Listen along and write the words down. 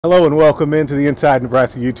Hello and welcome into the Inside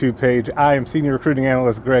Nebraska YouTube page. I am Senior Recruiting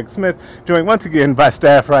Analyst Greg Smith, joined once again by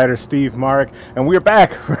staff writer Steve Marik, and we're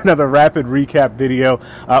back for another rapid recap video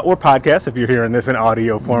or podcast if you're hearing this in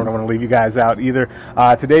audio form. I don't want to leave you guys out either.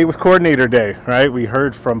 Today was coordinator day, right? We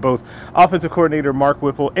heard from both offensive coordinator Mark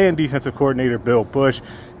Whipple and defensive coordinator Bill Busch.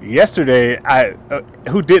 Yesterday,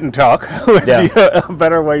 who didn't talk would be a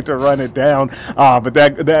better way to run it down. But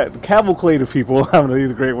that cavalcade of people, I'm going to use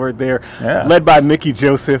a great word there, led by Mickey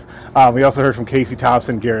Joseph. We also heard from Casey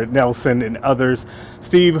Thompson, Garrett Nelson, and others.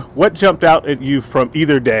 Steve, what jumped out at you from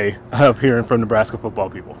either day of hearing from Nebraska football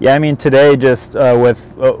people? Yeah, I mean, today just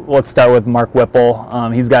let's start with Mark Whipple.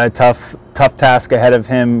 He's got a tough task ahead of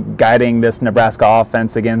him guiding this Nebraska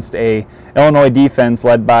offense against a Illinois defense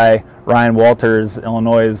led by Ryan Walters,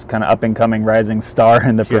 Illinois' kind of up-and-coming rising star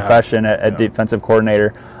in the profession at defensive coordinator.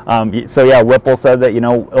 Whipple said that,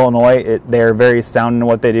 Illinois, they're very sound in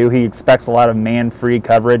what they do. He expects a lot of man-free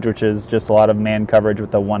coverage, which is just a lot of man coverage with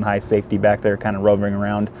the one high safety back there kind of roving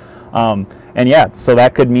around. So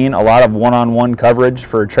that could mean a lot of one-on-one coverage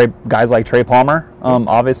for guys like Trey Palmer,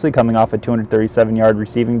 obviously coming off a 237-yard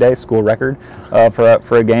receiving day, school record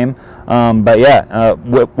for a game.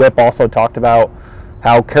 Whip also talked about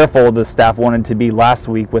how careful the staff wanted to be last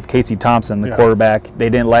week with Casey Thompson, the quarterback. They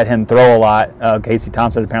didn't let him throw a lot. Casey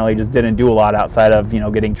Thompson apparently just didn't do a lot outside of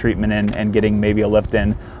getting treatment in and getting maybe a lift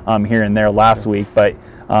in here and there last week. But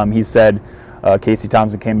he said Casey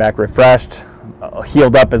Thompson came back refreshed,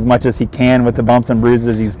 healed up as much as he can with the bumps and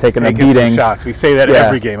bruises. He's taking a beating. Some shots. We say that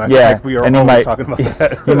every game. I feel like we are always talking about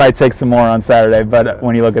that. He might take some more on Saturday, but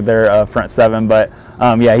when you look at their front seven. But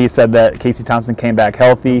he said that Casey Thompson came back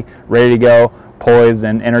healthy, ready to go, poised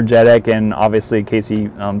and energetic, and obviously Casey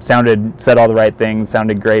said all the right things,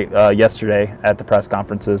 sounded great yesterday at the press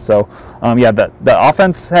conferences. So the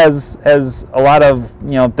offense has a lot of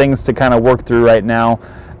things to kind of work through right now.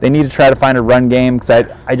 They need to try to find a run game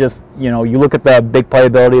because I just you look at the big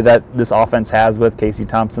playability that this offense has with Casey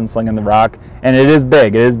Thompson slinging the rock, and it is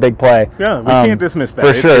big. It is big play. Yeah, we can't dismiss that.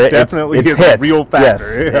 For sure, it definitely is a real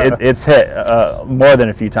factor. Yes, it's hit more than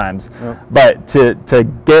a few times. But to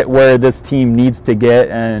get where this team needs to get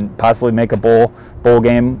and possibly make a bowl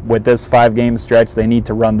game with this 5-game stretch, they need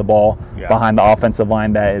to run the ball behind the offensive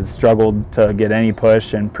line that has struggled to get any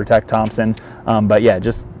push and protect Thompson.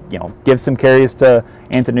 Give some carries to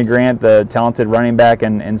Anthony Grant, the talented running back,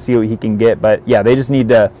 and see what he can get. But they just need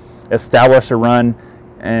to establish a run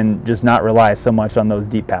and just not rely so much on those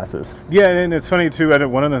deep passes. Yeah, and it's funny too.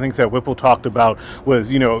 One of the things that Whipple talked about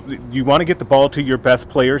was, you want to get the ball to your best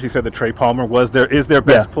players. He said that Trey Palmer is their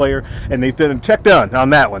best player, and they've done a check done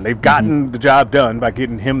on that one. They've gotten the job done by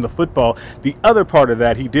getting him the football. The other part of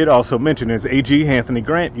that he did also mention is AG Anthony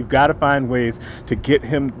Grant. You've got to find ways to get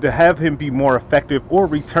him to have him be more effective or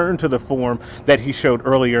return to the form that he showed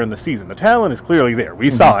earlier in the season. The talent is clearly there.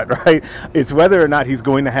 We saw it, right? It's whether or not he's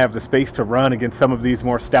going to have the space to run against some of these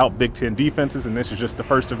more stout Big Ten defenses, and this is just the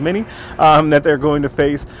first of many that they're going to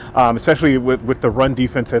face, especially with the run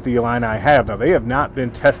defense that the Illini have. Now, they have not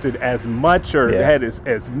been tested as much or had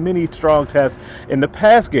as many strong tests in the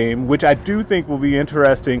past game, which I do think will be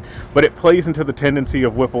interesting, but it plays into the tendency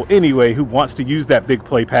of Whipple anyway, who wants to use that big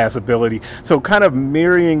play pass ability. So kind of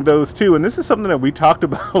marrying those two, and this is something that we talked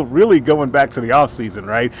about really going back to the offseason,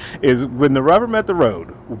 right, is when the rubber met the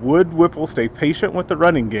road, would Whipple stay patient with the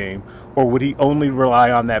running game, or would he only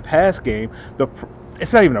rely on that pass game?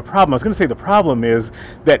 It's not even a problem. I was going to say the problem is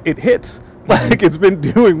that it hits. Like, it's been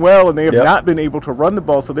doing well, and they have not been able to run the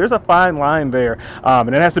ball. So there's a fine line there,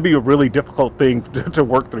 and it has to be a really difficult thing to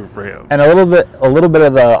work through for him. And a little bit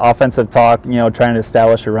of the offensive talk, trying to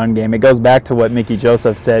establish a run game. It goes back to what Mickey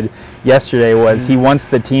Joseph said yesterday. Was he wants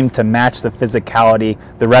the team to match the physicality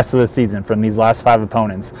the rest of the season from these last 5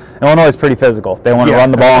 opponents. Illinois is pretty physical. They want to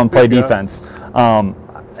run the ball and play defense.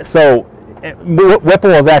 So Whipple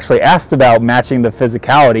was actually asked about matching the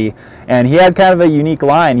physicality, and he had kind of a unique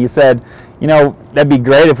line. He said, that'd be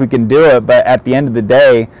great if we can do it, but at the end of the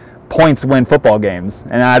day, points win football games.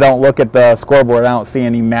 And I don't look at the scoreboard. I don't see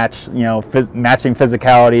any matching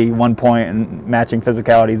physicality 1 point and matching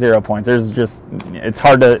physicality 0 points. There's just it's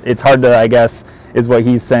hard to I guess is what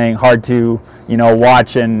he's saying, hard to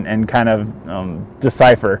watch and kind of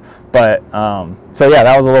decipher. But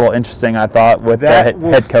that was a little interesting, I thought, with that the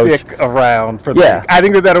head coach. Stick around for I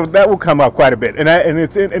think that will come up quite a bit, and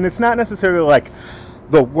it's not necessarily like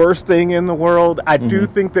the worst thing in the world. I do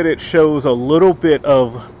think that it shows a little bit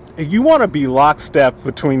of, you want to be lockstep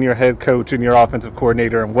between your head coach and your offensive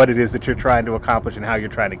coordinator and what it is that you're trying to accomplish and how you're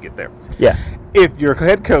trying to get there. Yeah. If your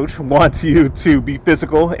head coach wants you to be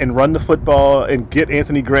physical and run the football and get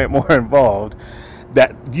Anthony Grant more involved,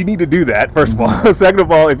 that you need to do that, first of all. Second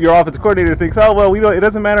of all, if your offensive coordinator thinks, oh, well, it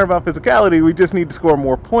doesn't matter about physicality, we just need to score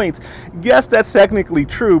more points. Yes, that's technically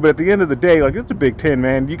true, but at the end of the day, like, it's the Big Ten,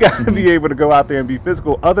 man. You got to be able to go out there and be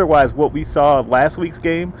physical. Otherwise, what we saw last week's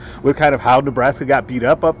game with kind of how Nebraska got beat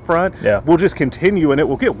up front will just continue, and it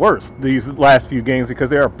will get worse these last few games because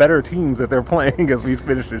there are better teams that they're playing as we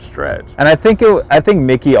finish this stretch. And I think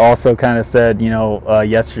Mickey also kind of said,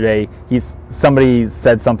 yesterday, somebody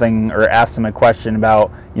said something or asked him a question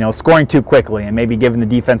about, scoring too quickly and maybe giving the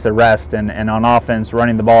defense a rest, and on offense,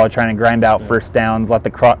 running the ball, trying to grind out first downs, let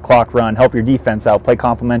the clock run, help your defense out, play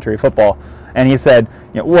complementary football. And he said,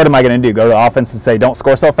 what am I going to do? Go to the offense and say, don't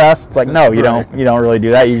score so fast? It's like, no, you don't really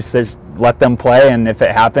do that. You just let them play, and if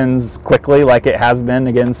it happens quickly, like it has been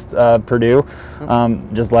against Purdue,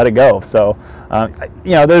 just let it go. So,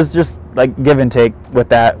 there's just like give and take with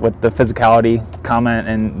that, with the physicality comment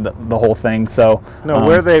and the whole thing. So,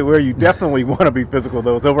 where you definitely want to be physical,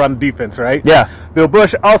 though, is over on the defense, right? Yeah. Bill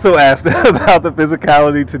Bush also asked about the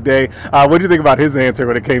physicality today. What do you think about his answer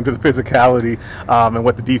when it came to the physicality and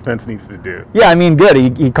what the defense needs to do? Yeah, I mean, good.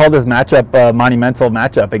 He called this matchup a monumental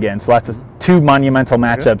matchup again. So that's two monumental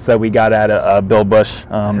matchups that we got at Bill Bush.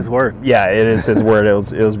 That's his word. Yeah, it is his word. It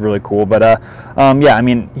was really cool. But yeah, I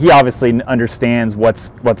mean, he obviously understands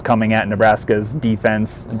what's coming at Nebraska's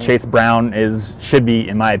defense. Chase Brown should be,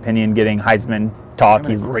 in my opinion, getting Heisman talk.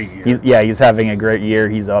 He's a great year. He's having a great year.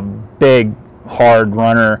 He's a big, hard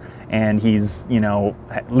runner, and he's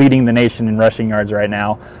leading the nation in rushing yards right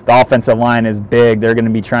now. The offensive line is big. They're going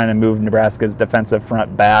to be trying to move Nebraska's defensive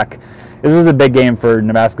front back. This is a big game for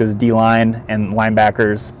Nebraska's D-line and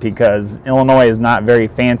linebackers because Illinois is not very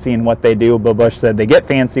fancy in what they do. Bill Bush said they get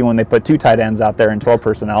fancy when they put 2 tight ends out there in 12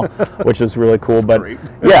 personnel, which is really cool. But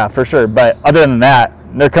yeah, for sure. But other than that,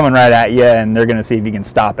 they're coming right at you, and they're going to see if you can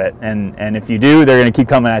stop it. And if you do, they're going to keep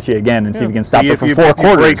coming at you again and see if you can stop it for 4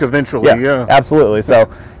 quarters. Break eventually, yeah. Absolutely.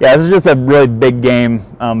 So, yeah, this is just a really big game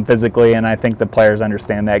physically, and I think the players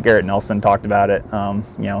understand that. Garrett Nelson talked about it,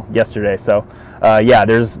 yesterday. So, yeah,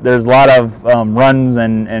 there's a lot of runs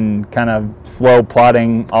and kind of slow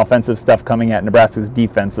plodding offensive stuff coming at Nebraska's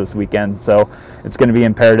defense this weekend. So it's going to be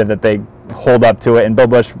imperative that they hold up to it. And Bill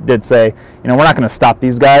Bush did say, we're not going to stop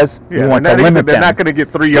these guys. Yeah, we want to limit them. They're not going to get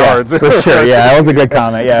 3 yards. Yeah, for sure. Yeah, that was a good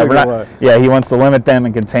comment. Yeah, he wants to limit them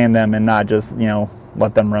and contain them and not just,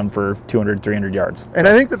 let them run for 200, 300 yards. And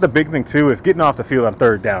I think that the big thing, too, is getting off the field on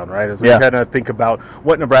 3rd down, right? As we kind of think about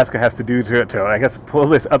what Nebraska has to do to, I guess, pull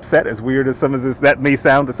this upset, as weird as some of this that may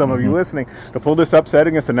sound to some of you listening, to pull this upset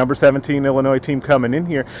against the number 17 Illinois team coming in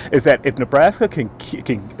here, is that if Nebraska can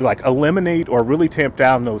like eliminate or really tamp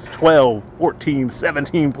down those 12, 14,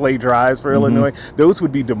 17 play drives for Illinois, those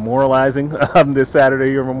would be demoralizing this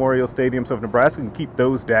Saturday here at Memorial Stadium. So if Nebraska can keep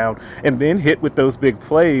those down and then hit with those big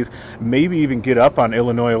plays, maybe even get up on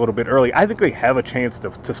Illinois a little bit early, I think they have a chance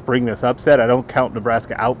to spring this upset. I don't count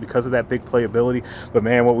Nebraska out because of that big playability, but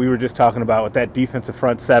man, what we were just talking about with that defensive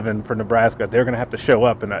front 7 for Nebraska, they're going to have to show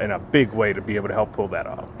up in a big way to be able to help pull that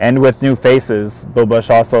off. And with new faces, Bill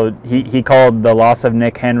Bush also, he called the loss of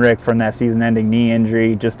Nick Henrich from that season-ending knee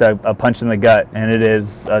injury just a punch in the gut, and it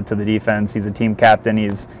is to the defense. He's a team captain.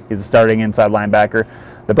 He's a starting inside linebacker.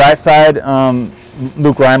 The bright side,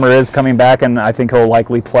 Luke Reimer is coming back, and I think he'll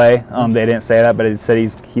likely play. They didn't say that, but he said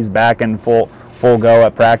he's back in full go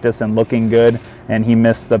at practice and looking good. And he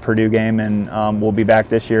missed the Purdue game, and will be back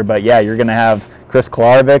this year. But yeah, you're going to have Chris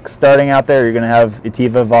Kolarevic starting out there. You're going to have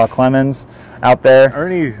Etiva Vaught-Clemens out there.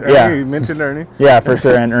 Ernie, you mentioned Ernie. Yeah, for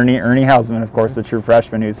sure. And Ernie Hausman, of course, the true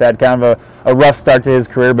freshman, who's had kind of a rough start to his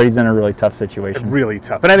career, but he's in a really tough situation. Really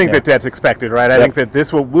tough. And I think that's expected, right? I think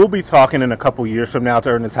that we'll be talking in a couple years from now to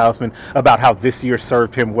Ernest Hausman about how this year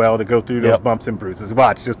served him well to go through those bumps and bruises.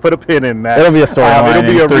 Watch, just put a pin in that. It'll be a storyline.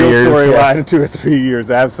 It'll be a real storyline in 2 or 3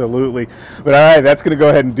 years, absolutely. But all right, that's going to go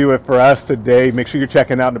ahead and do it for us today. Make sure you're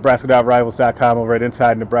checking out Nebraska.rivals.com over at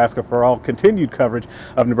Inside Nebraska for all continued coverage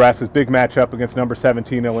of Nebraska's big matchup against number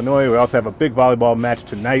 17 Illinois. We also have a big volleyball match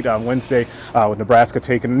tonight on Wednesday with Nebraska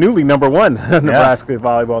taking newly number 1 Nebraska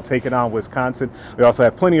volleyball taking on Wisconsin. We also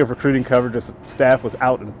have plenty of recruiting coverage. The staff was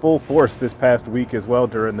out in full force this past week as well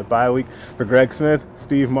during the bye week. For Greg Smith,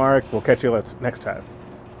 Steve Marik, we'll catch you next time.